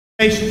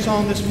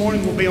Song this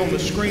morning will be on the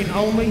screen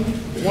only.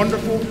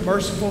 Wonderful,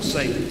 merciful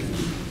Savior.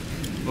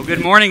 Well,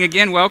 good morning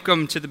again.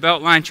 Welcome to the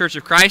Beltline Church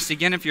of Christ.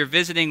 Again, if you're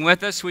visiting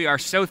with us, we are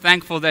so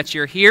thankful that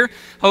you're here.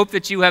 Hope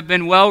that you have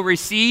been well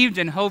received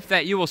and hope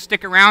that you will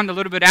stick around a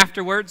little bit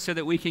afterwards so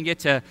that we can get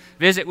to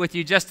visit with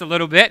you just a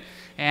little bit.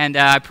 And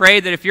I pray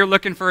that if you're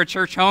looking for a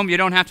church home, you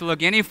don't have to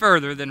look any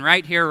further than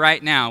right here,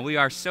 right now. We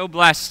are so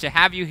blessed to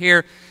have you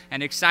here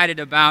and excited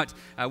about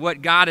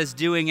what God is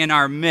doing in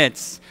our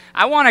midst.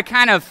 I want to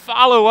kind of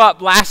follow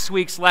up last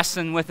week's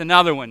lesson with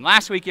another one.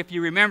 Last week, if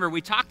you remember, we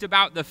talked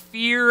about the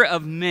fear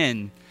of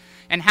men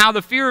and how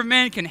the fear of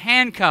men can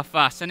handcuff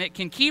us, and it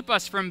can keep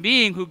us from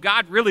being who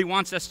God really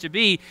wants us to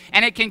be,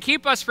 and it can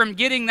keep us from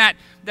getting that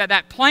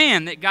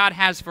plan that God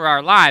has for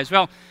our lives.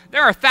 Well,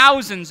 there are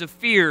thousands of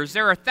fears.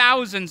 There are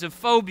thousands of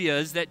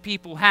phobias that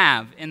people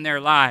have in their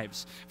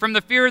lives. From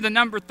the fear of the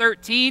number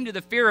 13 to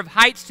the fear of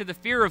heights to the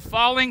fear of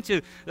falling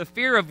to the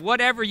fear of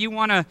whatever you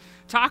want to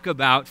talk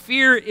about.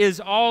 Fear is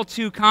all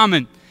too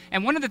common.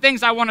 And one of the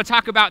things I want to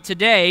talk about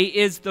today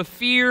is the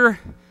fear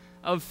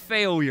of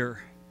failure.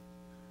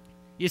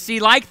 You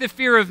see, like the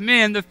fear of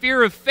men, the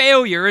fear of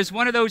failure is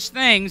one of those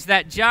things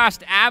that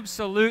just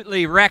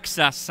absolutely wrecks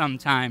us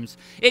sometimes.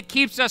 It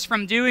keeps us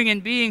from doing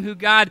and being who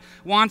God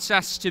wants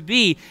us to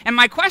be. And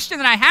my question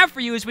that I have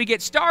for you as we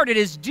get started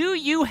is, do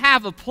you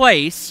have a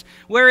place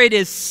where it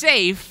is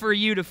safe for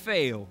you to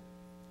fail?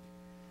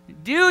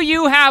 Do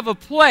you have a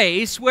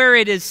place where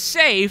it is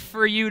safe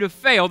for you to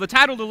fail? The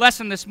title of the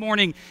lesson this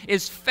morning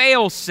is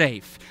Fail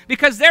Safe,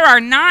 because there are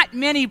not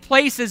many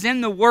places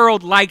in the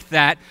world like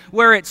that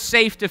where it's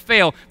safe to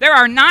fail. There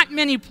are not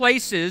many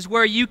places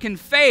where you can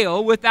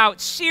fail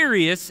without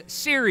serious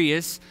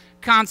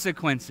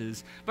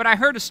consequences. But I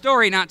heard a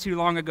story not too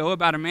long ago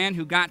about a man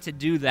who got to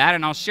do that,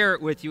 and I'll share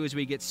it with you as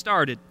we get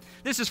started.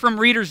 This is from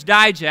Reader's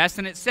Digest,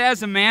 and it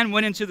says a man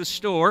went into the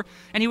store,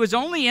 and he was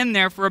only in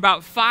there for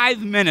about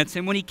 5 minutes,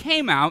 and when he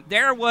came out,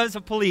 there was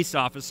a police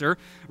officer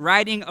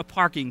writing a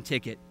parking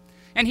ticket.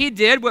 And he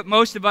did what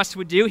most of us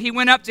would do. He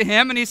went up to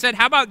him, and he said,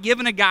 "How about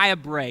giving a guy a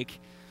break?"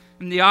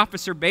 And the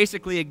officer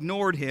basically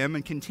ignored him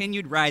and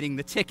continued writing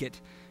the ticket.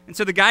 And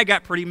so the guy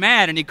got pretty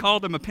mad, and he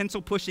called him a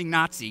pencil-pushing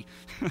Nazi.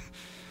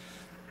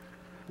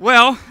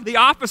 Well, the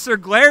officer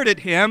glared at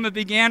him and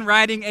began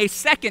writing a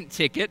second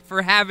ticket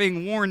for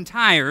having worn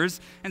tires,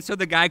 and so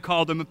the guy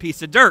called him a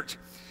piece of dirt.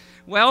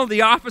 Well,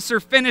 the officer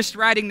finished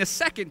writing the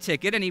second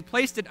ticket, and he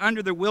placed it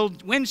under the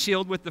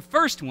windshield with the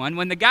first one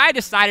when the guy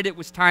decided it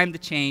was time to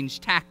change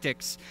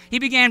tactics. He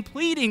began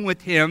pleading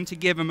with him to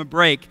give him a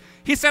break.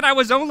 He said, "I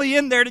was only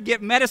in there to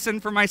get medicine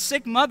for my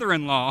sick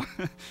mother-in-law."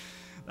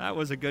 That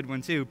was a good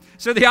one, too.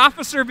 So the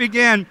officer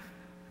began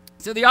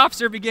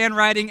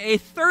writing a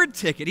third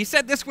ticket. He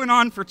said this went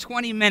on for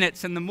 20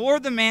 minutes, and the more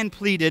the man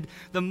pleaded,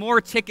 the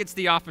more tickets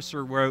the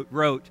officer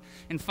wrote.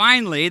 And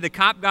finally, the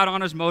cop got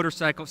on his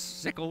motorcycle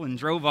and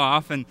drove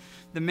off, and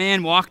the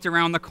man walked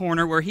around the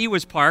corner where he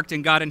was parked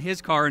and got in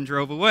his car and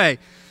drove away.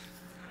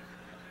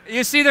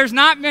 You see, there's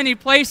not many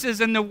places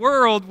in the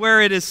world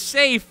where it is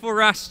safe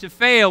for us to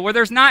fail, where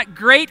there's not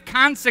great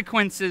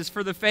consequences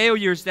for the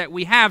failures that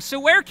we have. So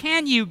where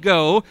can you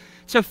go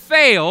to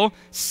fail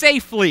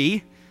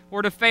safely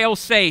or to fail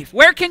safe?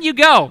 Where can you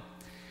go?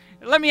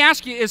 Let me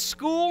ask you, is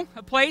school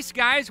a place,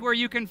 guys, where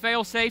you can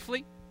fail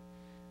safely?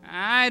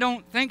 I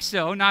don't think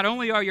so. Not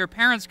only are your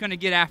parents going to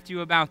get after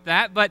you about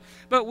that, but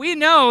we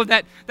know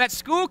that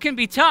school can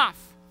be tough.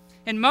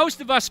 And most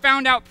of us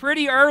found out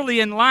pretty early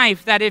in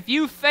life that if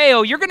you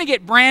fail, you're going to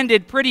get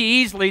branded pretty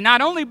easily,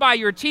 not only by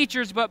your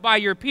teachers, but by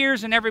your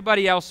peers and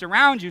everybody else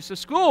around you. So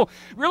school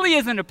really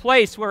isn't a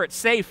place where it's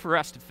safe for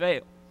us to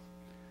fail.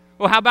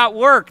 Well, how about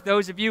work,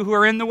 those of you who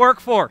are in the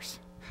workforce?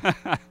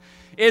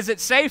 Is it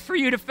safe for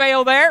you to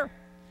fail there?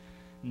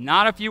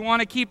 Not if you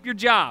want to keep your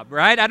job,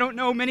 right? I don't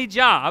know many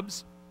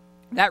jobs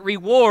that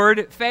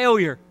reward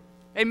failure.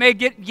 You may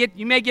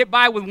get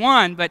by with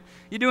one, but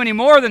you do any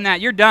more than that,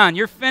 you're done.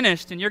 You're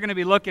finished, and you're going to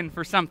be looking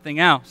for something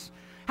else.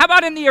 How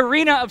about in the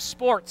arena of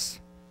sports?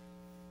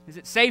 Is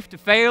it safe to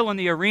fail in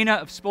the arena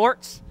of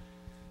sports?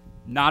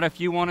 Not if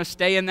you want to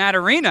stay in that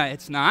arena,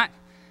 it's not.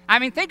 I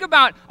mean, think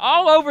about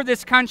all over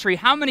this country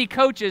how many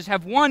coaches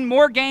have won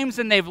more games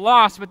than they've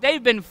lost, but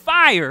they've been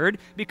fired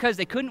because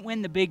they couldn't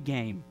win the big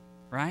game,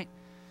 right?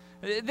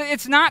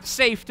 It's not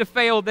safe to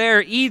fail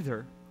there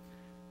either.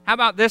 How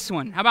about this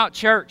one? How about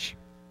church?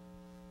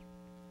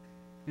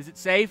 Is it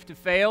safe to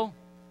fail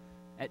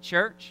at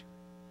church?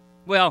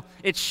 Well,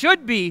 it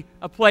should be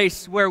a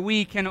place where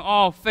we can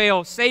all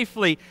fail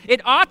safely. It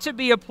ought to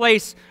be a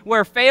place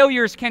where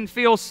failures can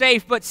feel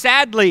safe, but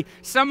sadly,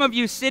 some of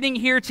you sitting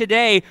here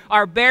today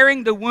are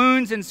bearing the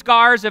wounds and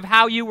scars of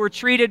how you were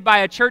treated by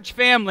a church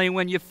family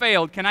when you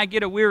failed. Can I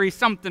get a weary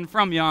something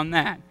from you on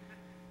that?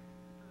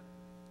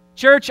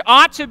 Church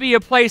ought to be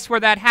a place where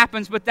that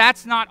happens, but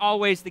that's not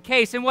always the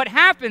case. And what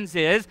happens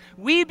is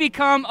we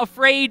become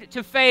afraid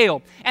to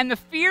fail. And the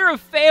fear of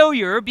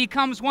failure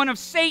becomes one of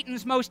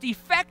Satan's most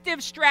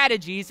effective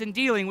strategies in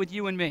dealing with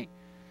you and me.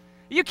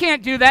 You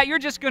can't do that. You're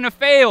just going to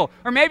fail.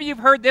 Or maybe you've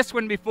heard this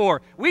one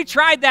before. We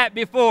tried that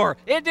before.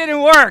 It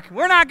didn't work.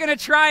 We're not going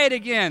to try it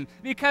again.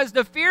 Because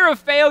the fear of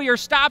failure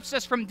stops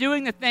us from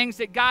doing the things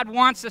that God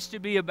wants us to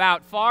be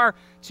about far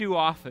too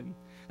often.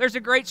 There's a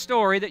great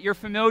story that you're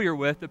familiar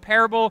with, the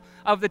parable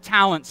of the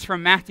talents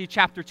from Matthew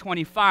chapter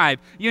 25.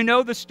 You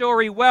know the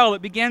story well.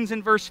 It begins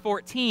in verse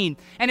 14.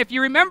 And if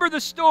you remember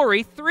the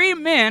story, 3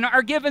 men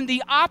are given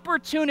the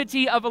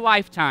opportunity of a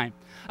lifetime.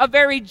 A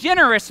very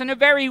generous and a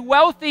very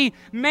wealthy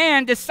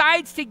man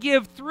decides to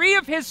give 3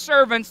 of his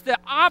servants the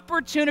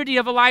opportunity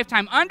of a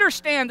lifetime.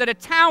 Understand that a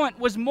talent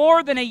was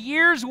more than a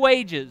year's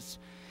wages.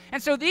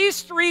 And so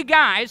these 3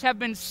 guys have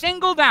been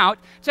singled out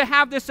to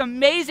have this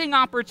amazing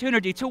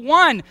opportunity. To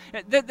one,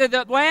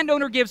 the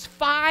landowner gives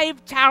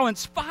 5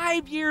 talents,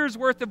 5 years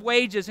worth of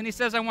wages, and he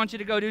says, I want you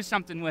to go do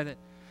something with it.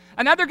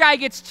 Another guy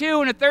gets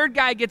 2, and a third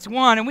guy gets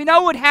 1, and we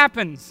know what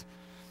happens.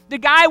 The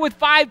guy with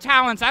 5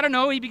 talents, I don't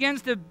know, he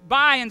begins to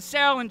buy and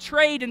sell and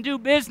trade and do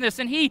business,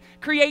 and he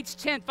creates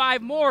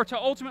 5 more to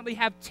ultimately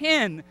have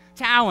 10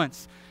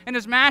 talents. And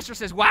his master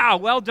says, wow,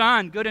 well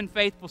done, good and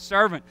faithful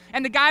servant.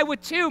 And the guy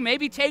with 2,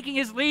 maybe taking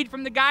his lead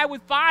from the guy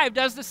with 5,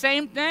 does the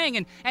same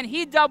thing. And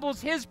he doubles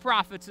his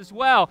profits as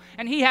well.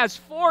 And he has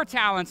 4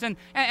 talents. And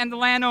the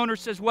landowner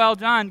says, well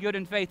done, good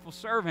and faithful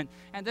servant.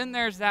 And then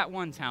there's that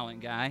 1 talent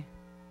guy.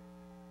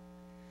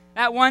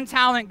 That 1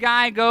 talent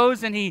guy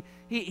goes and he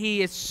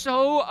is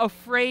so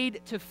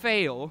afraid to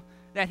fail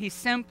that he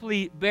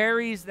simply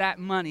buries that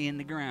money in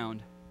the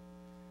ground.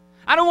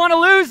 I don't want to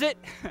lose it.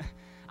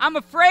 I'm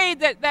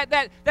afraid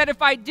that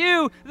if I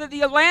do, that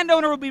the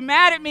landowner will be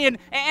mad at me, and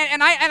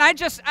I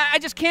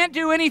just can't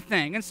do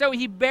anything. And so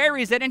he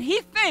buries it, and he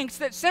thinks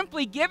that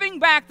simply giving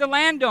back the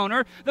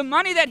landowner the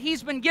money that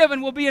he's been given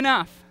will be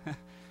enough.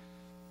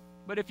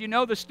 But if you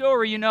know the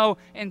story, you know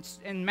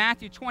in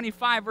Matthew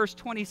 25, verse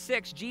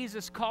 26,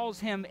 Jesus calls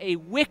him a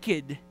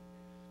wicked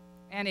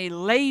and a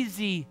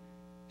lazy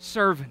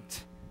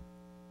servant.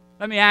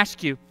 Let me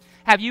ask you,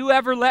 have you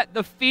ever let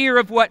the fear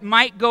of what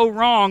might go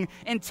wrong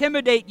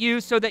intimidate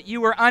you so that you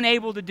were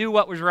unable to do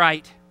what was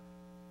right?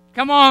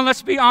 Come on,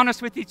 let's be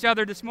honest with each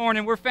other this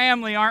morning. We're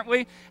family, aren't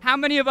we? How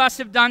many of us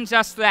have done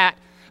just that?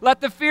 Let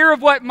the fear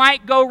of what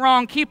might go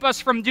wrong keep us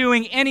from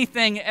doing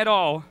anything at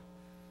all.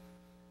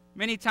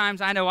 Many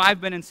times I know I've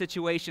been in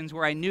situations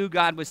where I knew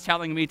God was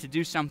telling me to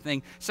do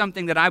something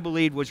that I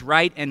believed was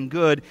right and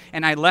good,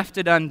 and I left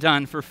it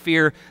undone for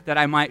fear that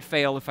I might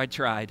fail if I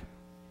tried.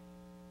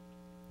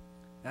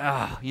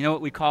 You know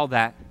what we call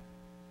that?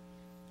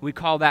 We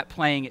call that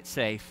playing it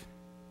safe.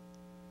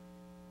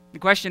 The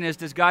question is,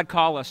 does God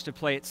call us to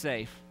play it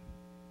safe?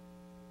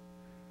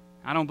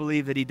 I don't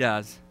believe that He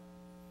does.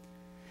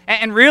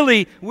 And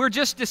really, we're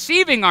just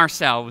deceiving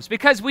ourselves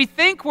because we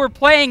think we're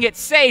playing it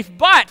safe,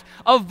 but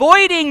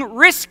avoiding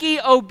risky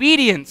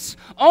obedience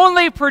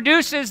only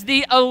produces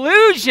the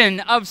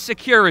illusion of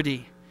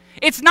security.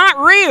 It's not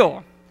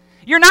real.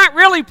 You're not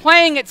really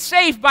playing it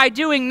safe by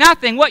doing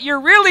nothing. What you're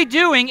really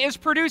doing is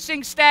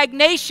producing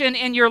stagnation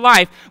in your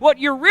life. What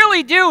you're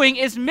really doing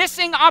is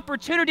missing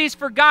opportunities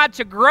for God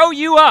to grow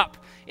you up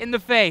in the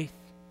faith.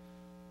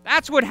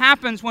 That's what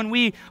happens when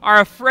we are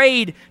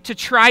afraid to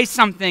try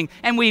something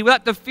and we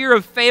let the fear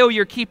of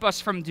failure keep us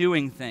from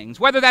doing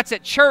things. Whether that's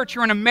at church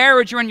or in a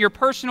marriage or in your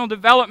personal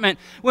development,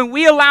 when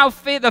we allow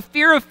the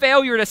fear of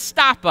failure to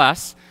stop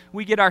us,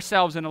 we get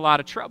ourselves in a lot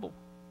of trouble.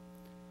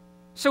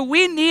 So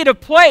we need a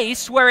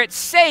place where it's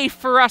safe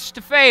for us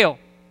to fail.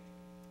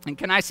 And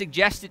can I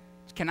suggest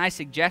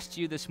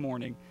to you this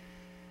morning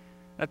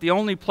that the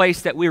only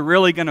place that we're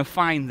really going to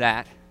find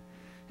that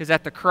is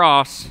at the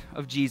cross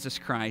of Jesus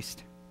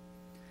Christ.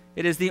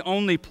 It is the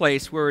only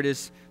place where it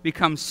has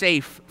become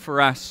safe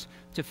for us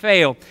to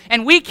fail.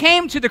 And we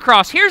came to the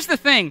cross. Here's the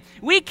thing.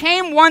 We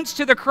came once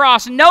to the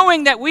cross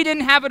knowing that we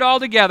didn't have it all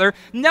together,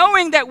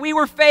 knowing that we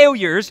were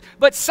failures,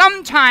 but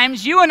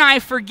sometimes you and I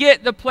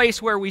forget the place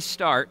where we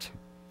start.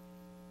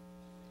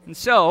 And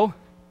so,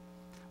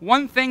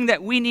 one thing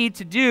that we need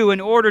to do in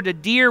order to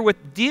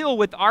deal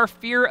with our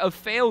fear of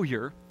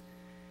failure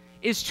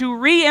is to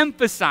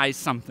re-emphasize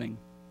something.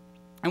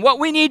 And what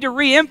we need to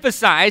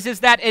re-emphasize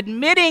is that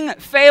admitting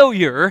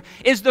failure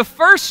is the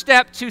first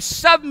step to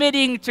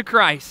submitting to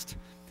Christ.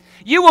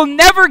 You will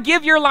never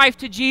give your life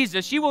to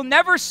Jesus. You will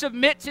never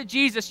submit to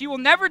Jesus. You will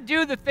never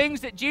do the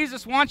things that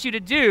Jesus wants you to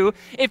do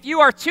if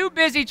you are too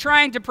busy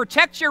trying to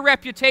protect your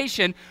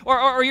reputation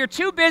or you're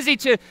too busy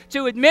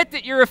to admit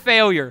that you're a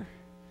failure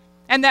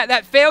and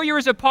that failure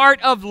is a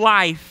part of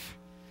life.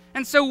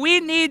 And so we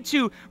need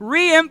to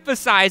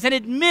re-emphasize and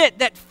admit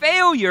that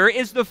failure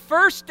is the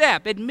first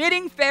step.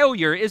 Admitting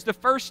failure is the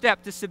first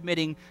step to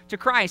submitting to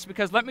Christ.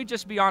 Because let me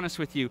just be honest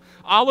with you.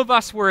 All of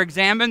us were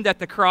examined at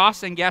the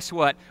cross, and guess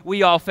what?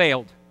 We all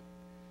failed.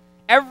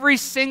 Every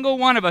single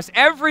one of us.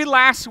 Every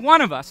last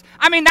one of us.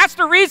 I mean, that's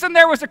the reason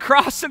there was a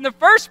cross in the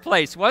first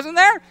place, wasn't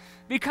there?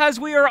 Because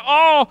we are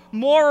all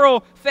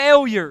moral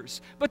failures.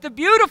 But the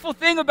beautiful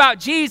thing about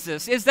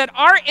Jesus is that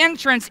our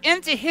entrance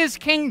into His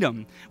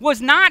kingdom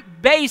was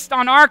not based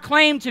on our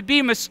claim to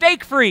be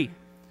mistake-free.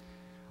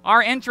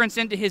 Our entrance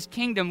into His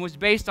kingdom was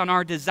based on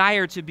our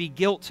desire to be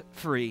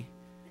guilt-free.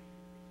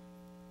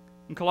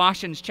 In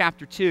Colossians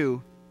chapter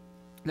 2,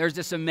 there's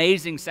this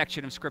amazing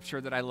section of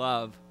Scripture that I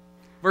love.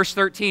 Verse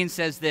 13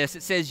 says this.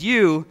 It says,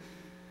 "You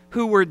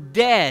who were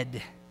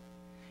dead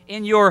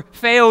in your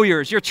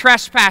failures, your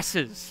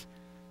trespasses,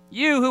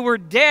 you who were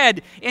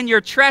dead in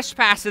your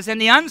trespasses and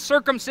the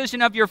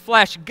uncircumcision of your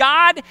flesh,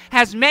 God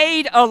has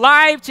made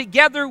alive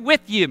together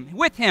with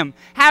Him,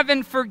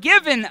 having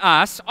forgiven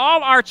us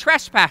all our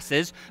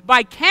trespasses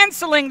by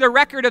canceling the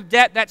record of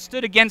debt that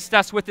stood against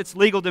us with its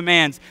legal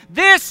demands.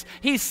 This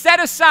He set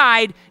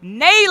aside,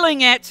 nailing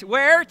it,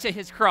 where? To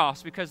His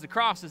cross, because the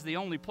cross is the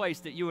only place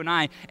that you and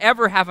I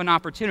ever have an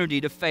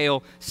opportunity to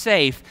fail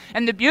safe.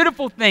 And the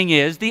beautiful thing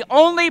is, the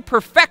only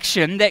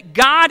perfection that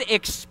God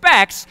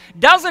expects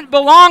doesn't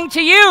belong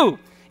to you.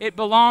 It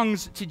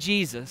belongs to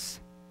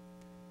Jesus.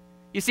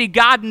 You see,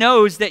 God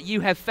knows that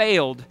you have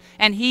failed,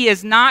 and He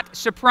is not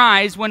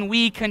surprised when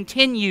we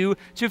continue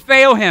to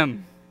fail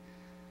Him.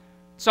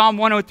 Psalm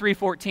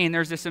 103:14,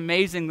 there's this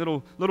amazing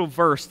little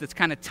verse that's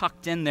kind of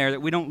tucked in there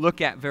that we don't look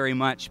at very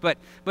much, but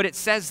it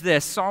says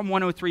this, Psalm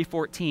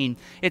 103:14.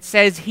 It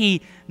says,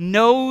 He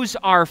knows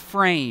our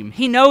frame.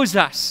 He knows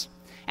us,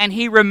 and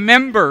He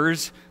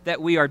remembers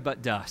that we are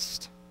but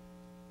dust.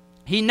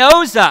 He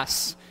knows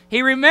us.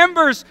 He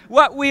remembers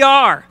what we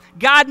are.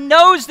 God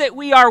knows that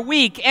we are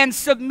weak, and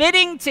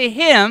submitting to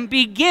Him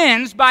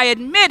begins by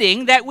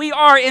admitting that we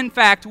are in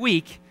fact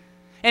weak.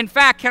 In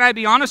fact, can I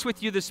be honest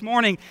with you this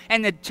morning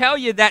and to tell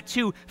you that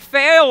to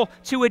fail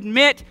to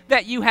admit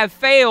that you have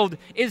failed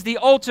is the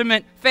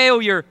ultimate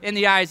failure in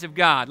the eyes of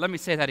God. Let me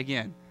say that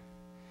again.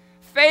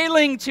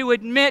 Failing to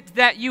admit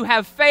that you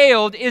have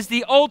failed is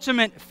the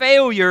ultimate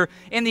failure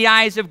in the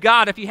eyes of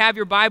God. If you have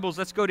your Bibles,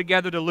 let's go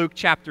together to Luke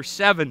chapter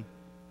 7.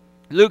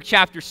 Luke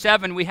chapter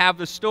 7, we have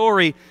the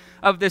story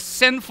of this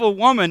sinful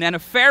woman and a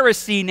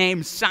Pharisee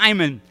named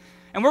Simon.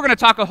 And we're going to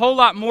talk a whole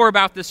lot more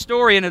about this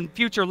story in a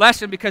future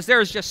lesson because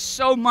there is just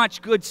so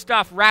much good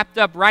stuff wrapped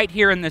up right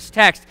here in this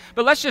text.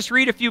 But let's just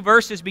read a few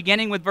verses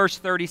beginning with verse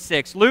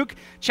 36. Luke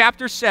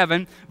chapter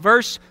 7,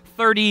 verse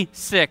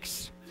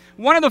 36.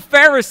 One of the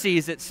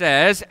Pharisees, it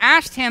says,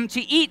 asked Him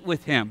to eat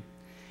with him.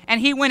 And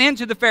He went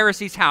into the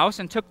Pharisee's house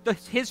and took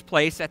his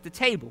place at the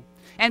table.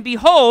 And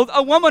behold,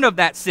 a woman of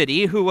that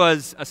city who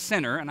was a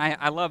sinner, and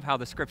I love how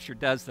the Scripture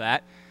does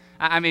that.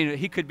 I mean,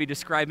 He could be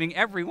describing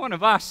every one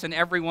of us and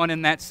everyone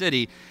in that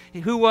city,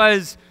 who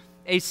was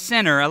a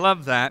sinner. I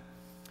love that.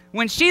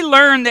 When she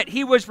learned that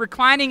He was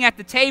reclining at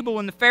the table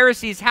in the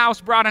Pharisee's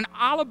house, brought an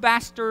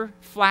alabaster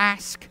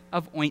flask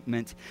of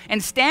ointment,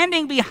 and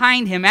standing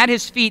behind Him at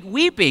His feet,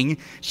 weeping,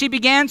 she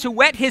began to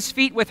wet His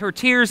feet with her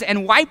tears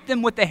and wiped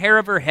them with the hair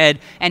of her head,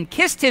 and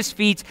kissed His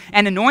feet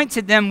and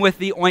anointed them with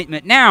the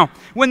ointment. Now,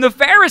 when the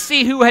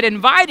Pharisee who had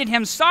invited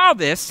Him saw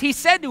this, he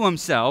said to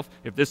himself,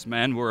 if this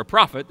man were a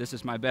prophet, this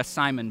is my best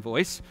Simon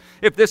voice,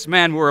 if this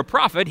man were a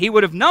prophet, he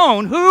would have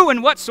known who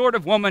and what sort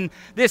of woman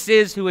this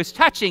is who is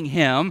touching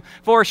him,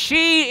 for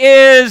she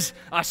is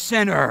a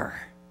sinner.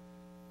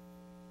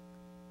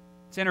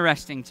 It's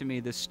interesting to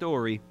me, this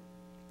story.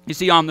 You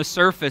see, on the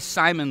surface,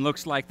 Simon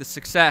looks like the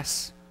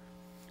success.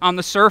 On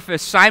the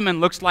surface,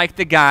 Simon looks like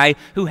the guy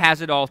who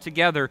has it all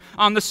together.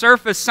 On the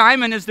surface,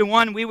 Simon is the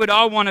one we would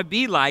all want to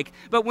be like.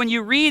 But when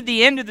you read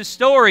the end of the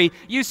story,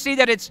 you see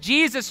that it's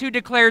Jesus who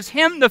declares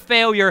him the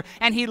failure,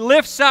 and He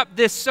lifts up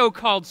this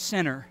so-called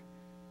sinner.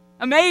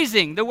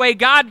 Amazing, the way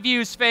God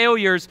views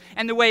failures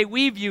and the way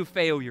we view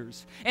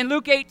failures. In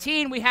Luke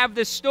 18, we have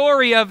this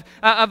story of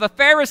a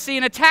Pharisee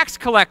and a tax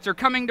collector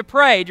coming to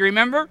pray. Do you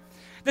remember?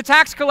 The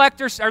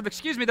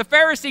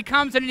Pharisee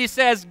comes in and he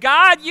says,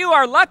 God, you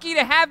are lucky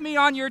to have me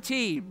on your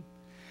team.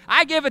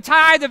 I give a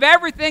tithe of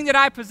everything that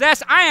I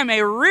possess. I am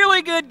a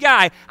really good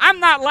guy. I'm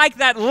not like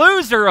that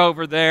loser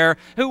over there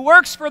who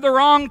works for the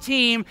wrong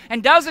team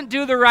and doesn't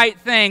do the right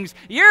things.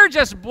 You're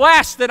just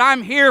blessed that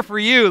I'm here for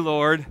you,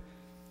 Lord.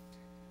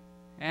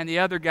 And the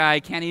other guy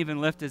can't even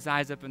lift his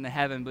eyes up into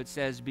heaven, but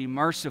says, be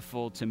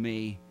merciful to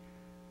me,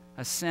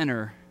 a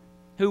sinner.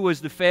 Who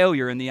was the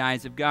failure in the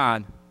eyes of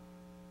God?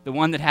 The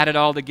one that had it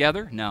all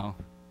together? No.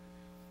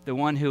 The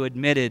one who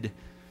admitted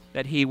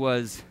that he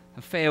was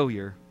a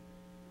failure.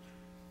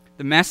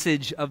 The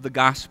message of the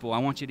gospel, I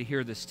want you to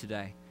hear this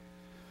today.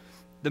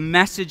 The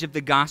message of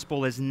the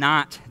gospel is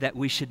not that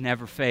we should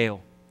never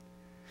fail.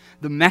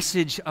 The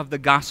message of the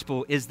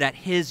gospel is that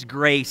His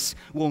grace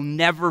will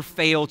never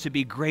fail to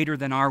be greater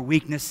than our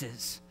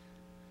weaknesses.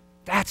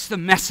 That's the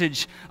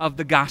message of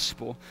the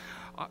gospel.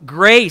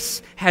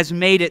 Grace has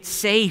made it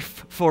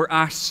safe for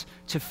us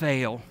to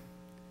fail.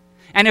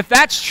 And if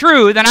that's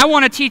true, then I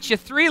want to teach you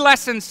 3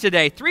 lessons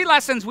today. 3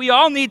 lessons we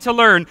all need to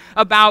learn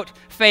about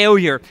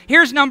failure.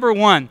 Here's number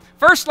 1.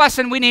 First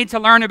lesson we need to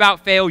learn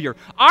about failure.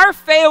 Our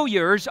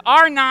failures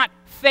are not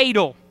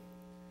fatal.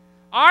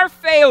 Our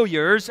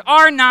failures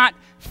are not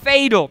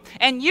fatal.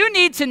 And you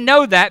need to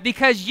know that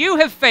because you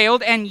have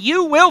failed and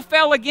you will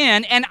fail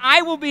again, and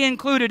I will be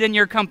included in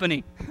your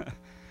company.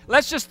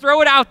 Let's just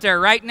throw it out there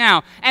right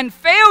now. And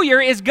failure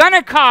is going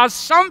to cause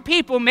some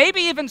people,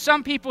 maybe even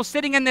some people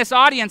sitting in this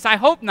audience, I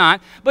hope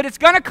not, but it's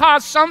going to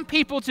cause some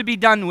people to be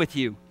done with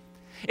you.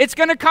 It's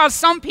going to cause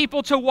some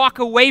people to walk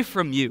away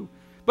from you.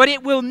 But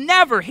it will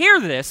never, hear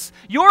this,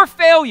 your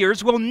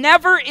failures will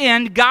never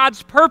end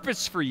God's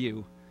purpose for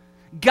you.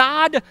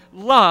 God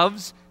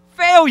loves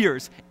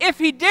failures. If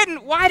He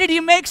didn't, why did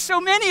He make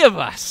so many of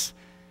us?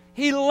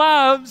 He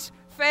loves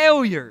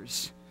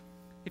failures.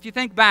 If you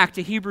think back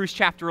to Hebrews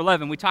chapter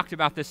 11, we talked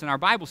about this in our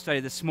Bible study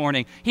this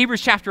morning.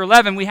 Hebrews chapter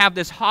 11, we have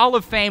this hall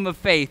of fame of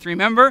faith,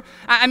 remember?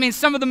 I mean,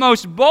 some of the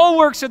most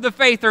bulwarks of the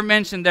faith are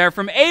mentioned there,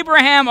 from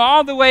Abraham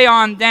all the way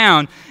on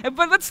down.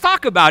 But let's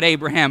talk about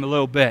Abraham a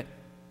little bit.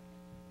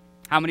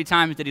 How many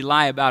times did he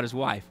lie about his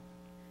wife?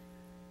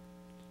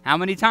 How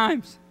many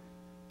times?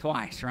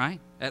 Twice, right?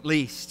 At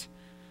least.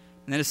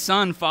 And then his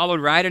son followed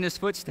right in his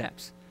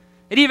footsteps.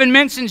 It even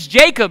mentions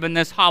Jacob in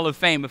this hall of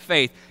fame of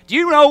faith. Do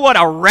you know what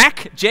a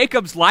wreck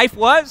Jacob's life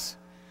was?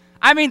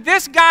 I mean,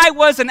 this guy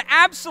was an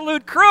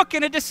absolute crook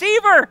and a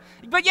deceiver.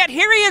 But yet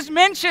here he is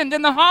mentioned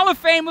in the hall of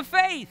fame of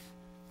faith.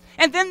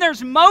 And then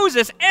there's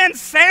Moses and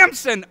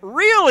Samson.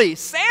 Really,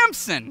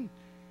 Samson.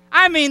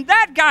 I mean,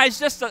 that guy's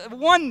just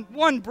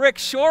one brick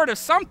short of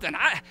something.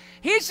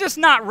 He's just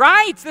not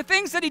right. The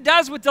things that he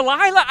does with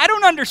Delilah, I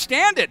don't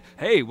understand it.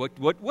 Hey, what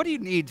do you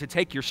need to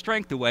take your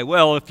strength away?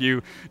 Well, if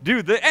you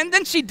do the, and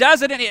then she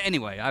does it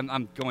anyway.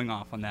 I'm going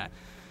off on that.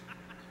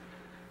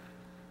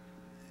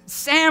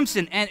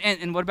 Samson,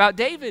 and what about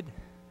David?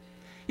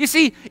 You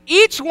see,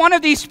 each one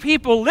of these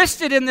people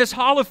listed in this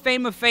hall of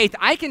fame of faith,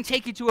 I can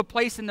take you to a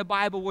place in the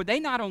Bible where they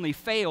not only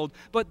failed,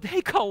 but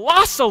they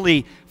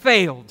colossally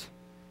failed.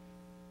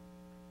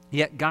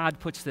 Yet God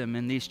puts them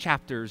in these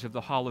chapters of the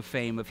Hall of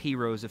Fame of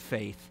heroes of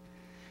faith.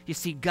 You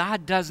see,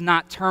 God does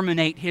not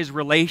terminate His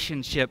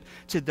relationship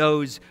to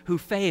those who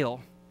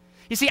fail.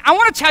 You see, I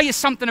want to tell you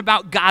something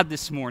about God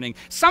this morning.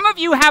 Some of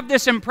you have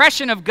this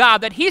impression of God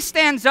that He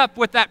stands up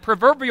with that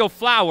proverbial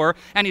flower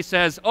and He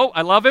says, oh,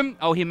 I love Him.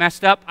 Oh, He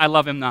messed up. I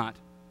love Him not.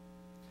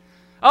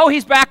 Oh,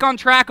 He's back on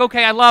track.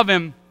 Okay, I love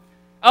Him.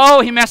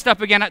 Oh, He messed up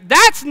again.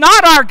 That's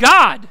not our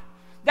God.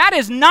 That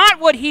is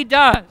not what He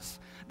does.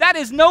 That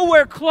is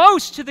nowhere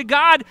close to the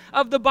God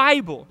of the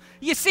Bible.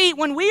 You see,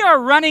 when we are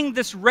running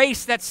this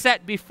race that's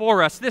set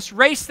before us, this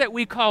race that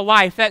we call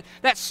life, that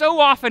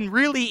so often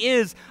really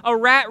is a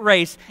rat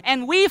race,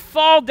 and we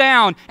fall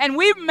down and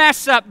we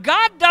mess up,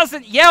 God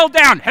doesn't yell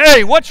down,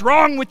 hey, what's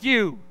wrong with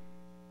you?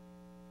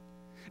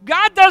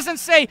 God doesn't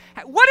say,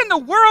 what in the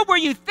world were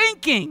you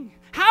thinking?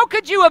 How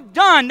could you have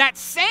done that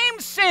same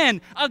sin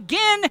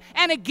again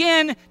and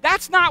again?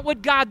 That's not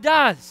what God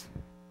does.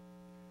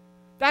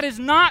 That is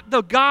not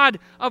the God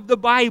of the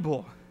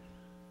Bible.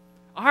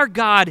 Our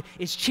God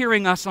is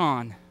cheering us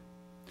on.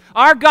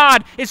 Our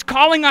God is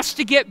calling us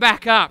to get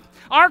back up.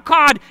 Our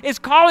God is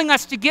calling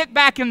us to get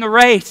back in the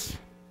race.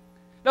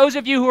 Those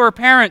of you who are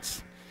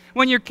parents,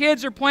 when your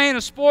kids are playing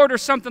a sport or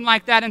something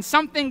like that and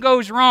something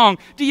goes wrong,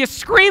 do you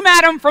scream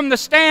at them from the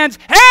stands,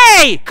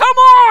 hey, come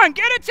on,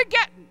 get it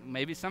together?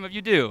 Maybe some of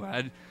you do.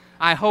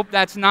 I hope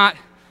that's not...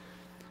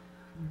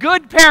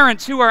 Good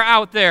parents who are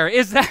out there,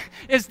 is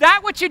that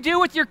what you do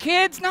with your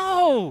kids?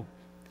 No.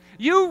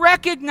 You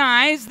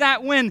recognize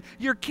that when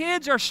your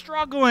kids are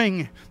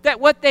struggling, that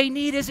what they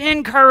need is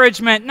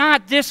encouragement,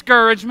 not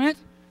discouragement.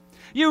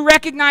 You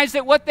recognize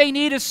that what they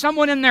need is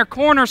someone in their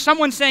corner,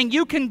 someone saying,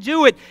 you can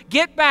do it,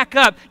 get back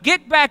up,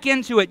 get back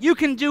into it, you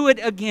can do it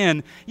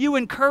again. You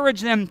encourage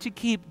them to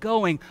keep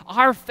going.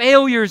 Our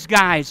failures,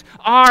 guys,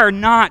 are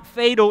not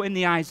fatal in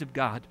the eyes of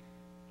God.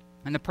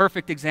 And the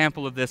perfect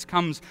example of this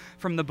comes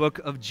from the book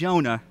of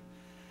Jonah,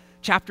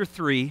 chapter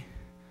 3,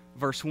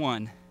 verse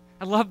 1.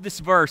 I love this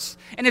verse,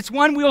 and it's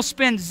one we'll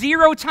spend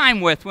zero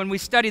time with when we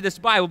study this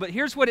Bible, but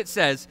here's what it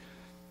says.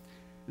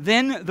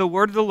 Then the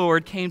word of the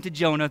Lord came to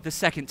Jonah the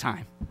second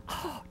time.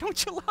 Oh,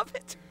 don't you love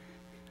it?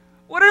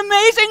 What an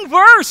amazing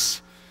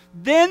verse.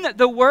 Then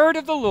the word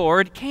of the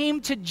Lord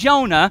came to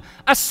Jonah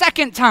a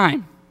second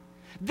time.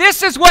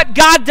 This is what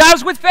God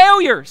does with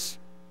failures.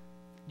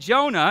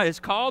 Jonah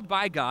is called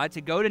by God to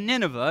go to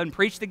Nineveh and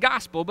preach the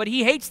gospel, but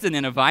he hates the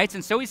Ninevites,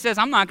 and so he says,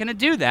 I'm not going to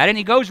do that, and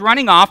he goes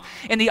running off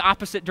in the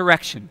opposite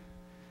direction.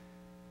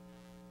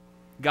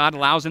 God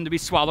allows him to be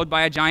swallowed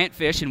by a giant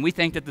fish, and we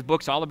think that the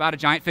book's all about a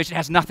giant fish. It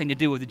has nothing to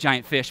do with a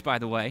giant fish, by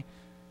the way.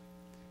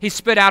 He's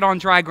spit out on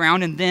dry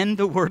ground, and then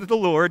the word of the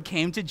Lord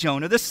came to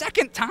Jonah the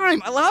second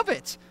time. I love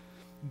it.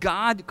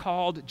 God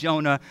called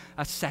Jonah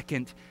a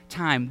second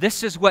time.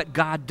 This is what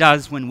God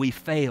does when we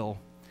fail.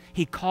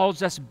 He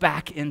calls us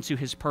back into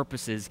His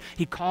purposes.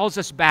 He calls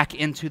us back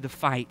into the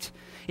fight.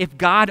 If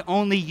God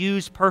only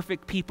used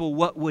perfect people,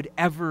 what would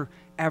ever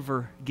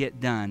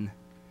get done?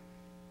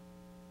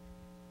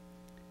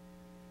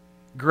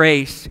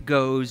 Grace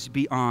goes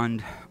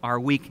beyond our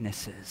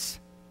weaknesses.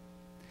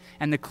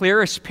 And the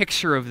clearest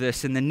picture of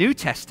this in the New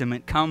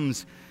Testament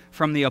comes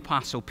from the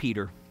Apostle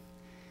Peter.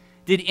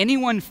 Did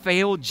anyone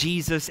fail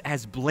Jesus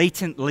as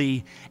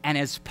blatantly and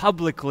as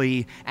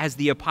publicly as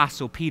the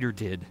Apostle Peter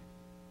did?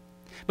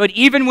 But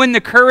even when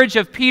the courage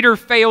of Peter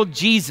failed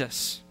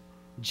Jesus,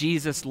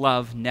 Jesus'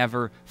 love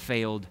never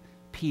failed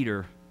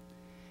Peter.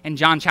 In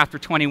John chapter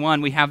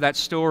 21, we have that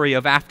story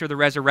of after the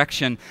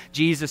resurrection,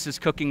 Jesus is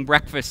cooking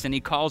breakfast, and he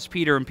calls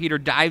Peter, and Peter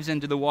dives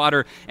into the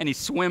water, and he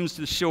swims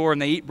to the shore,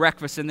 and they eat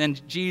breakfast, and then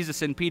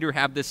Jesus and Peter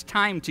have this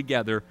time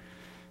together.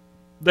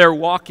 They're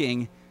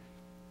walking,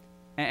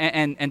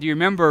 and do you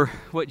remember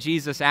what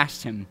Jesus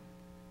asked him?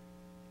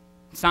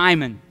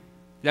 Simon.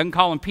 He doesn't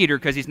call him Peter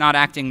because he's not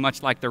acting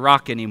much like the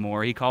rock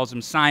anymore. He calls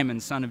him Simon,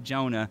 son of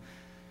Jonah.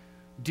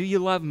 Do you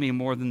love me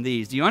more than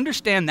these? Do you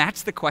understand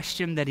that's the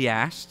question that he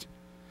asked?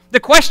 The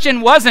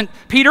question wasn't,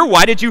 Peter,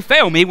 why did you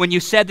fail me when you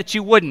said that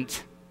you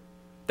wouldn't?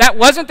 That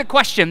wasn't the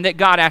question that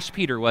God asked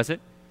Peter, was it?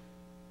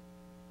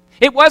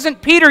 It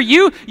wasn't, Peter,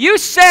 you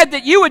said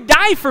that you would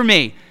die for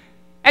me,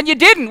 and you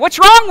didn't. What's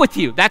wrong with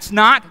you? That's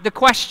not the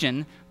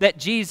question that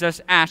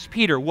Jesus asked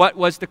Peter. What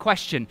was the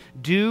question?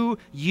 Do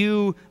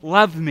you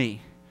love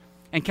me?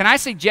 And can I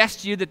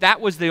suggest to you that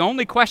that was the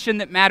only question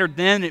that mattered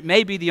then? It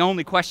may be the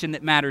only question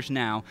that matters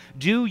now.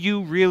 Do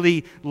you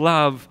really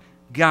love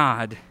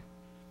God?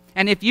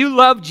 And if you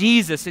love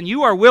Jesus and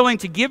you are willing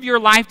to give your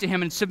life to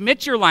Him and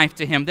submit your life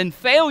to Him, then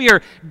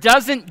failure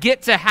doesn't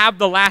get to have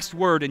the last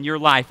word in your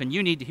life. And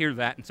you need to hear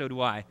that, and so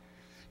do I.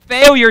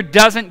 Failure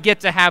doesn't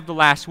get to have the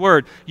last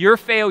word. Your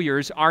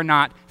failures are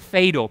not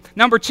fatal.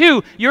 Number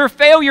two, your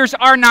failures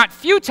are not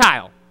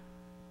futile.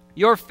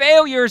 Your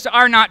failures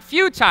are not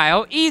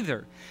futile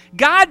either.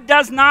 God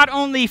does not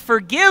only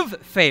forgive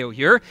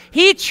failure,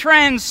 He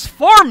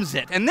transforms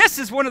it. And this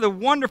is one of the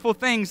wonderful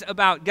things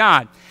about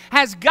God.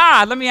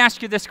 Let me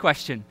ask you this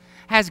question.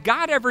 Has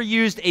God ever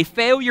used a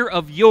failure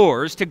of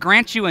yours to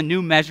grant you a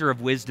new measure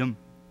of wisdom?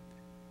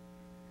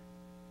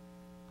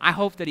 I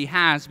hope that He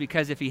has,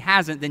 because if He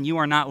hasn't, then you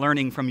are not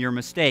learning from your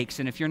mistakes.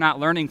 And if you're not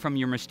learning from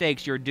your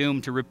mistakes, you're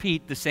doomed to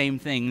repeat the same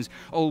things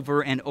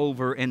over and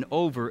over and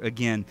over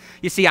again.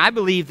 You see, I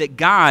believe that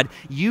God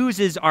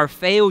uses our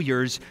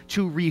failures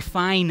to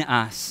refine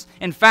us.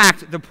 In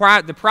fact, the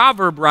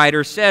proverb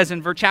writer says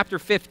in chapter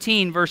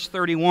 15, verse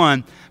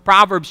 31,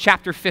 Proverbs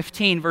chapter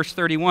 15, verse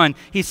 31,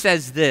 he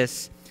says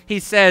this. He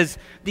says,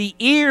 "The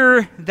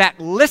ear that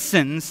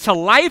listens to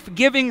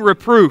life-giving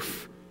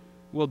reproof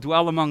will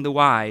dwell among the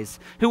wise.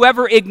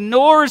 Whoever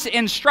ignores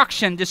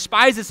instruction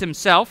despises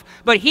himself,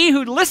 but he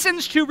who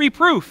listens to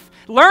reproof,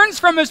 learns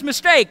from his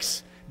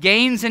mistakes,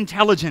 gains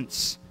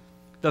intelligence.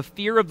 The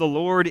fear of the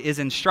Lord is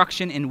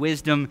instruction in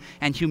wisdom,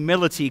 and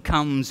humility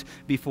comes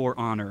before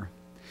honor."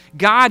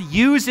 God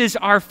uses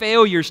our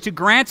failures to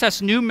grant us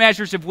new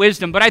measures of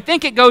wisdom, but I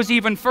think it goes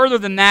even further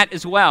than that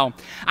as well.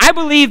 I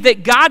believe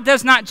that God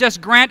does not just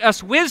grant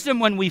us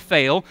wisdom when we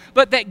fail,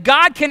 but that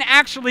God can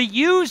actually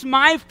use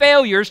my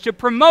failures to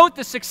promote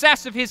the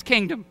success of His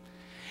kingdom.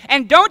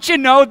 And don't you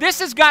know,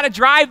 this has got to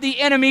drive the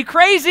enemy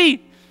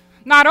crazy.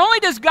 Not only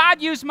does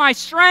God use my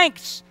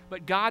strengths,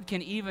 but God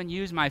can even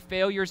use my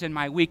failures and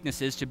my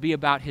weaknesses to be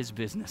about His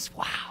business.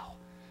 Wow.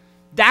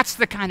 That's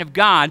the kind of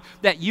God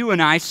that you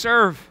and I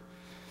serve.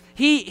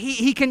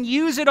 He can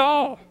use it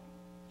all.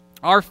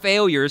 Our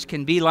failures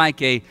can be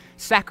like a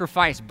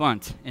sacrifice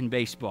bunt in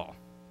baseball.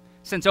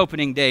 Since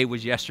opening day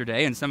was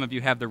yesterday, and some of you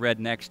have the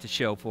rednecks to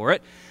show for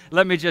it,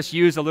 let me just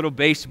use a little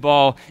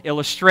baseball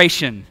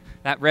illustration.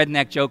 That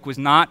redneck joke was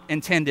not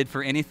intended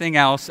for anything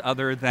else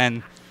other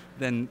than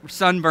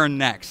sunburned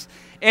necks.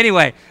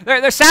 Anyway,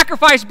 the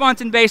sacrifice bunt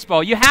in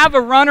baseball. You have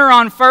a runner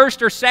on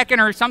first or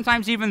second or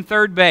sometimes even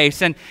third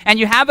base, and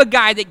you have a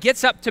guy that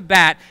gets up to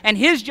bat, and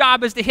his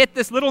job is to hit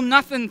this little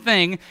nothing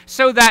thing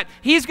so that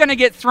he's going to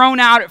get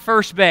thrown out at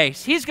first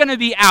base. He's going to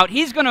be out.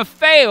 He's going to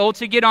fail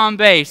to get on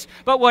base.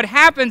 But what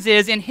happens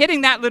is, in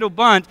hitting that little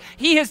bunt,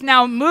 he has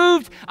now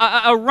moved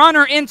a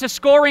runner into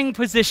scoring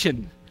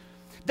position.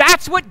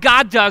 That's what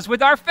God does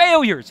with our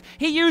failures.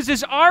 He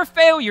uses our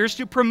failures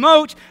to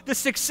promote the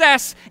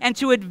success and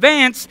to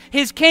advance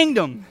His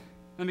kingdom.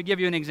 Let me give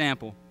you an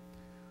example.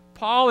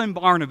 Paul and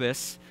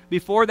Barnabas,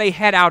 before they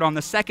head out on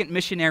the second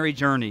missionary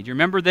journey, do you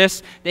remember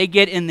this? They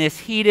get in this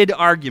heated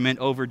argument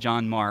over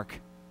John Mark.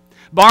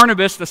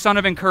 Barnabas, the son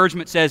of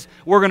encouragement, says,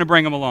 "We're going to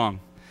bring him along."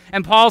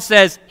 And Paul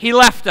says, "He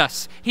left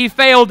us. He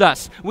failed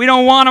us. We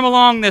don't want him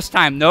along this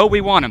time." "No, we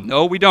want him."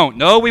 "No, we don't."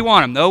 "No, we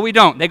want him." "No, we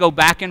don't." They go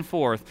back and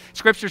forth.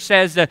 Scripture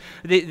says that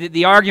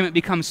the argument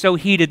becomes so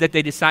heated that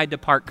they decide to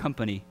part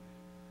company.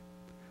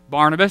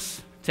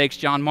 Barnabas takes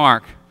John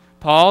Mark.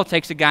 Paul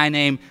takes a guy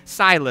named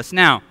Silas.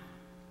 Now,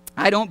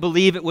 I don't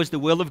believe it was the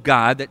will of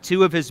God that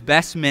two of his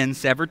best men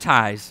sever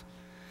ties.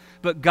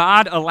 But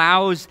God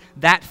allows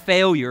that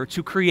failure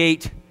to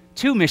create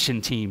two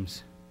mission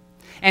teams.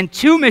 And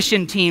two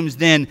mission teams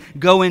then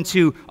go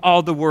into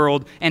all the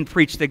world and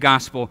preach the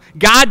gospel.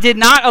 God did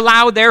not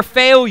allow their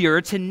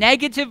failure to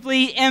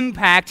negatively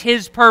impact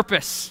His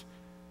purpose.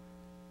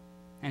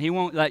 And He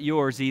won't let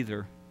yours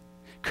either.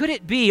 Could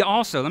it be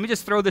also, let me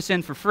just throw this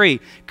in for free,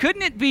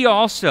 couldn't it be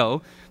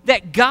also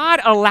that God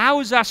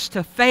allows us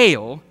to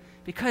fail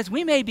because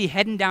we may be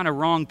heading down a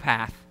wrong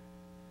path?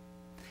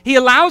 He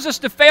allows us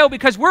to fail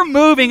because we're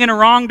moving in a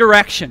wrong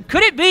direction.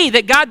 Could it be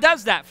that God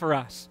does that for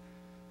us?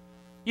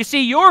 You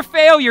see, your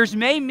failures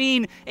may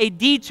mean a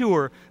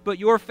detour, but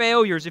your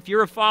failures, if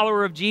you're a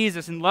follower of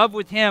Jesus, in love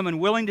with Him and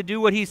willing to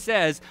do what He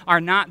says, are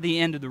not the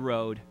end of the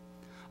road.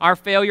 Our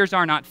failures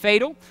are not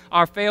fatal.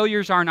 Our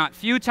failures are not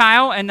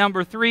futile. And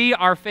number 3,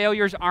 our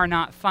failures are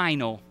not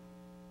final.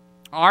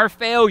 Our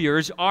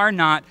failures are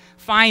not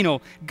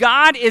final.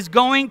 God is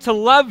going to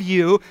love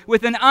you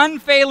with an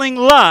unfailing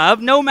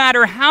love no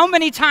matter how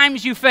many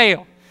times you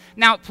fail.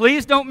 Now,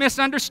 please don't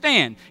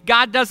misunderstand.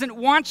 God doesn't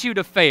want you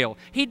to fail.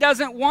 He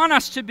doesn't want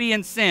us to be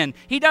in sin.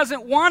 He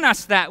doesn't want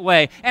us that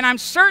way. And I'm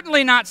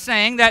certainly not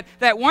saying that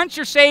once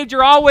you're saved,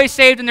 you're always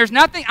saved and there's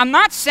nothing. I'm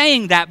not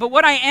saying that. But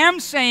what I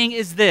am saying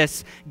is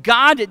this.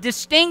 God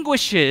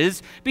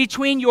distinguishes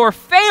between your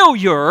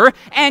failure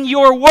and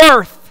your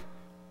worth.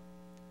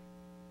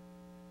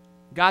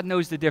 God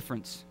knows the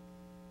difference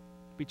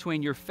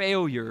between your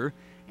failure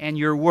and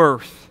your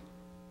worth.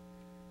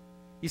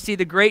 You see,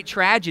 the great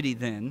tragedy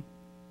then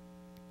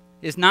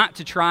is not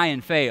to try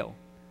and fail.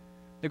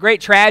 The great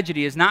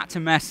tragedy is not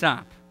to mess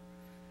up.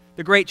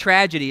 The great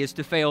tragedy is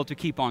to fail to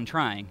keep on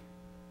trying.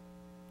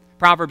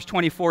 Proverbs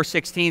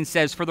 24:16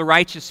 says, "For the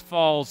righteous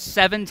falls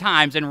 7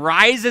 times and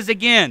rises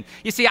again."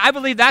 You see, I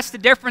believe that's the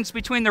difference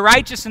between the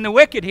righteous and the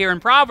wicked here in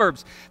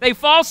Proverbs. They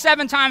fall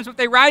 7 times, but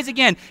they rise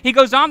again. He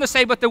goes on to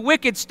say, "But the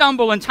wicked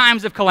stumble in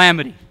times of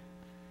calamity."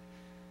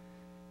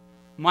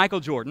 Michael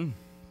Jordan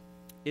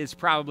is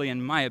probably,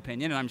 in my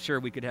opinion, and I'm sure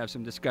we could have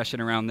some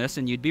discussion around this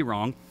and you'd be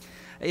wrong,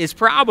 is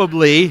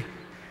probably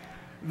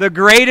the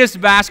greatest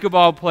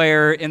basketball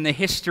player in the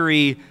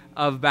history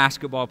of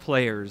basketball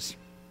players.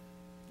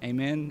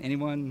 Amen?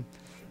 Anyone?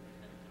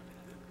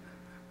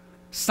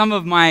 Some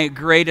of my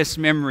greatest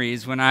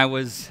memories when I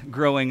was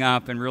growing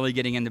up and really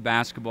getting into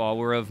basketball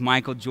were of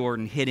Michael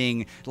Jordan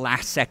hitting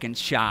last-second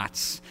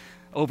shots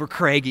over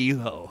Craig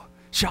Elo.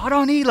 Shot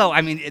on Elo. I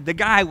mean, the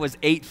guy was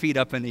 8 feet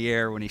up in the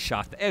air when he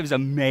shot. It was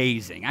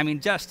amazing. I mean,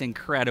 just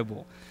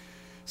incredible.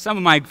 Some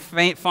of my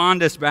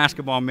fondest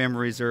basketball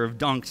memories are of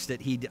dunks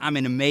that I'm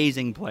an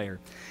amazing player.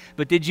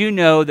 But did you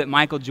know that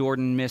Michael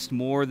Jordan missed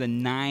more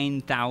than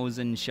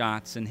 9,000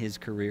 shots in his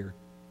career?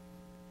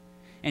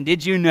 And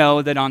did you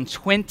know that on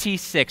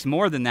 26,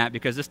 more than that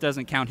because this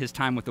doesn't count his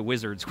time with the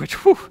Wizards, which,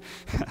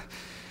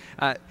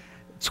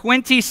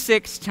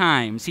 26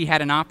 times he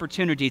had an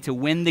opportunity to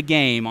win the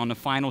game on the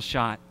final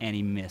shot, and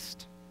he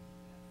missed.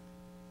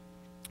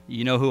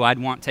 You know who I'd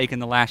want taking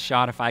the last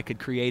shot if I could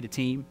create a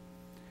team?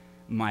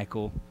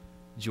 Michael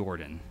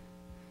Jordan.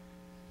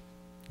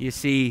 You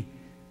see,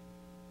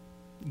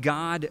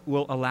 God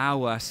will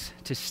allow us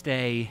to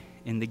stay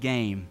in the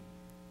game.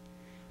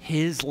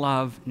 His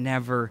love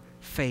never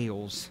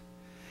fails.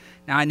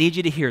 Now, I need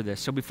you to hear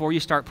this. So before you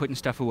start putting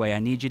stuff away, I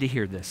need you to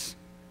hear this.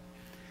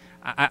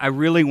 I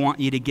really want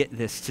you to get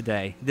this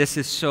today. This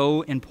is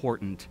so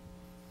important.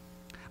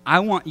 I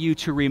want you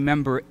to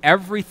remember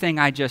everything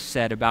I just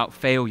said about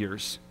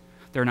failures.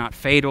 They're not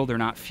fatal, they're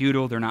not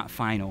futile, they're not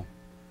final.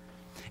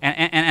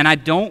 And I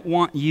don't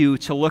want you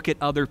to look at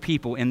other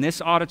people in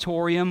this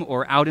auditorium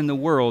or out in the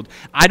world.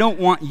 I don't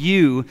want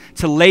you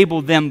to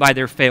label them by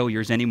their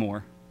failures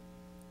anymore.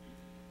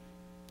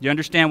 You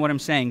understand what I'm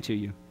saying to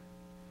you?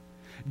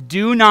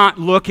 Do not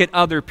look at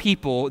other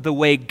people the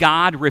way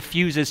God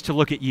refuses to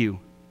look at you.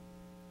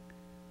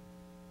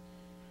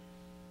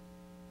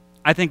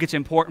 I think it's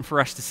important for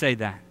us to say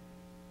that.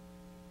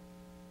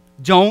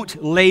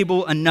 Don't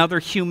label another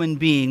human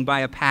being by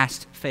a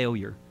past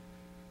failure.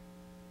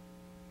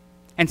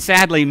 And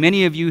sadly,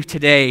 many of you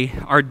today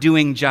are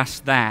doing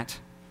just that.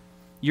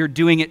 You're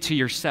doing it to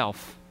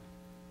yourself.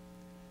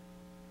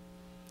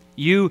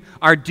 You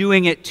are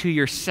doing it to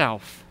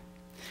yourself.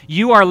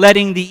 You are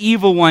letting the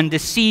evil one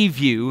deceive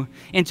you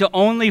into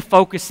only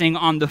focusing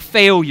on the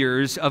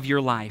failures of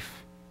your life.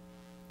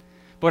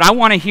 But I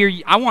want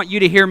you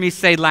to hear me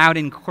say loud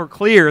and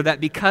clear that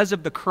because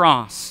of the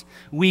cross,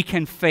 we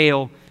can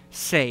fail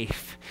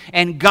safe.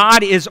 And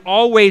God is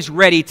always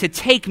ready to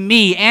take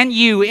me and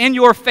you in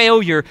your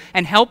failure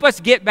and help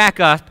us get back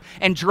up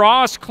and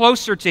draw us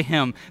closer to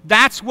Him.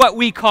 That's what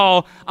we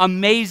call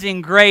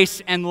amazing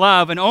grace and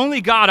love, and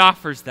only God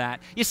offers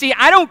that. You see,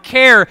 I don't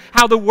care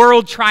how the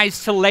world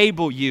tries to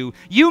label you.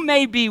 You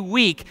may be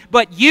weak,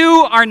 but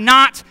you are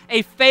not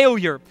a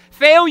failure.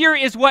 Failure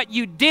is what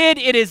you did.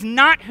 It is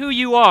not who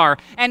you are.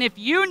 And if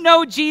you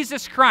know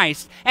Jesus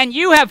Christ and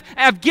you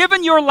have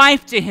given your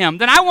life to Him,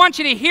 then I want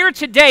you to hear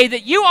today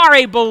that you are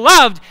a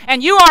beloved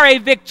and you are a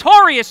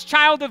victorious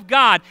child of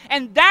God.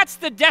 And that's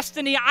the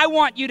destiny I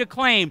want you to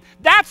claim.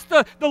 That's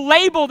the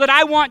label that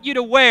I want you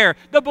to wear.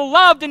 The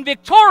beloved and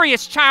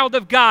victorious child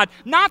of God.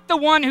 Not the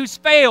one who's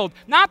failed.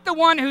 Not the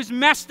one who's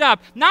messed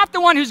up. Not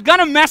the one who's going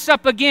to mess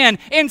up again.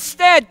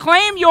 Instead,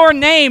 claim your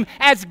name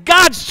as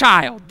God's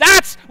child.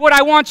 That's what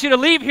I want you to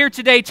leave here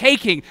today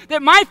taking.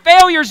 That my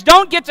failures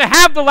don't get to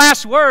have the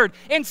last word.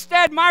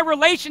 Instead, my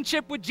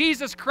relationship with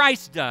Jesus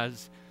Christ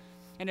does.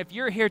 And if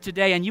you're here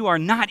today and you are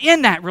not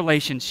in that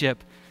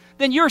relationship,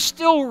 then you're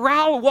still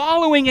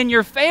wallowing in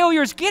your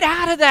failures. Get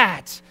out of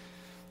that.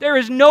 There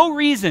is no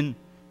reason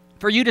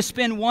for you to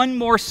spend one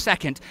more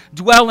second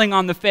dwelling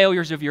on the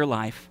failures of your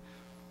life.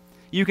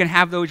 you can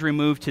have those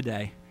removed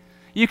today.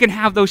 You can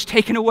have those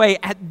taken away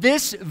at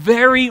this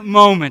very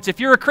moment. If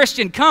you're a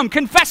Christian, come,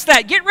 confess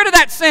that, get rid of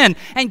that sin,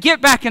 and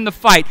get back in the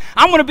fight.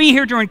 I'm going to be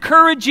here to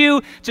encourage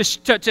you,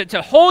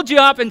 to hold you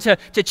up, and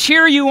to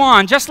cheer you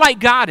on, just like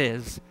God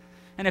is.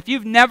 And if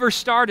you've never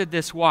started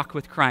this walk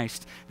with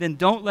Christ, then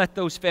don't let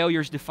those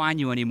failures define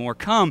you anymore.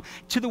 Come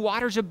to the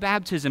waters of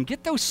baptism,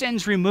 get those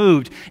sins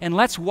removed, and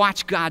let's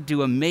watch God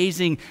do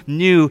amazing,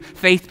 new,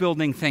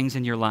 faith-building things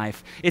in your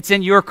life. It's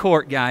in your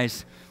court,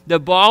 guys. The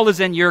ball is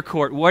in your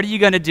court. What are you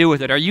going to do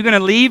with it? Are you going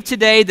to leave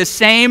today the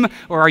same,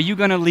 or are you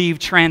going to leave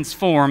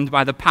transformed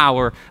by the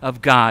power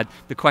of God?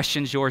 The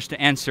question's yours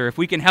to answer. If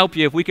we can help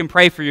you, if we can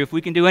pray for you, if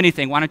we can do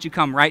anything, why don't you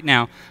come right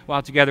now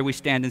while together we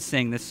stand and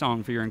sing this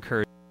song for your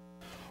encouragement.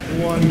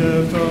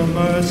 Wonderful,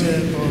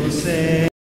 merciful Savior.